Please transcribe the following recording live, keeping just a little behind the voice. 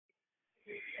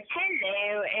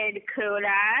Hello, Ed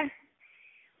Cooler.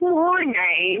 My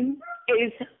name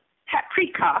is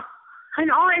Paprika, and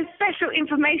I have special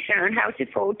information on how to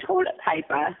fold toilet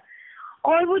paper.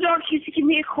 I would like you to give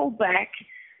me a call back,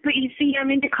 but you see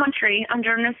I'm in the country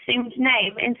under an assumed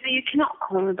name, and so you cannot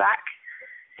call me back.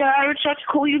 So I will try to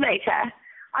call you later.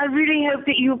 I really hope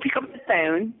that you will pick up the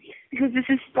phone, because this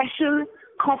is special,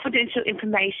 confidential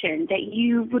information that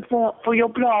you would want for your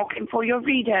blog and for your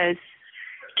readers.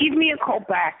 Give me a call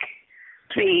back,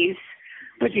 please.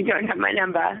 But you don't have my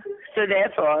number, so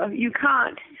therefore you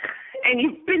can't. And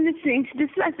you've been listening to this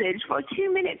message for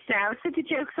 2 minutes now, so the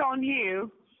joke's on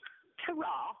you.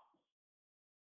 Ta-ra.